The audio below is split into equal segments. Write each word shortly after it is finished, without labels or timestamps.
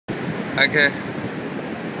Okay.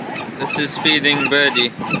 This is feeding Birdie.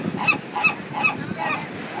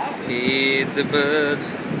 Feed the bird.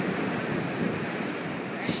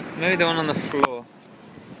 Maybe the one on the floor.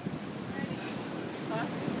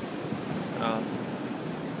 Oh.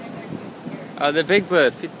 Oh, the big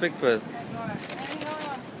bird. Feed the big bird.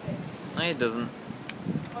 No, he doesn't.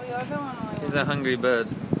 He's a hungry bird.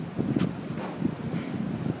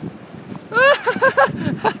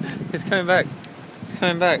 He's coming back. He's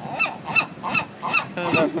coming back. He's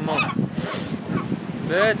coming back for more.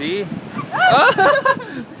 Birdie.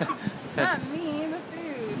 Not me, the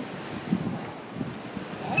food.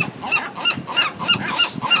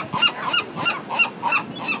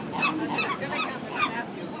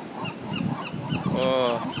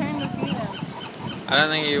 Oh. I'm trying to feed him. I don't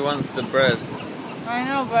think he wants the bread. I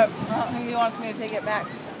know, but I don't think he wants me to take it back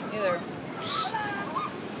either.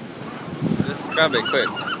 Just grab it quick.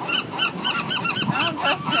 I don't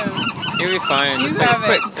trust him. He'll be fine. You Just take it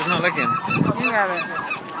grab it. quick. He's not looking. You grab it.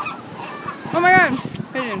 Oh my god!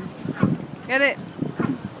 Pigeon. Get it.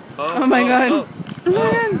 Oh my god. Oh, Oh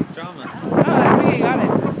my god. Drama. Oh, I think you got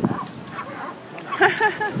it.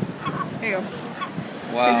 Here you go.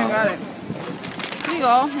 Wow. Pigeon got it. Here you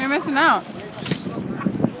go. You're missing out.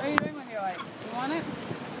 What are you doing with your life? You want it?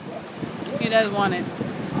 He does want it. I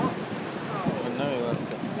know he wants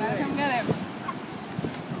it. Come get it.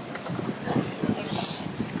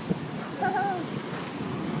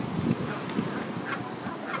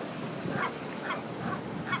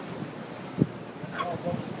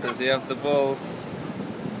 Does he have the balls?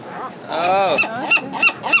 Oh! Yeah.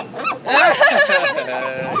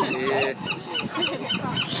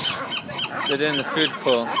 They're doing the food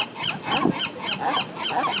call.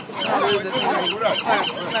 Oh, there's a thing. Alright,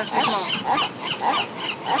 let's take them out.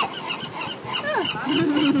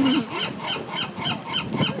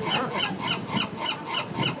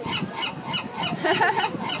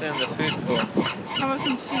 Doing the food call. How about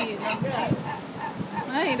some cheese?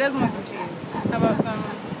 Yeah, he does want some cheese. How about some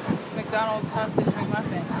McDonald's sausage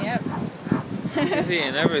McMuffin? Yep. He's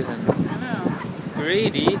eating everything. I know.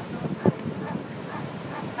 Greedy.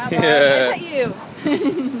 How about Yeah. look at you?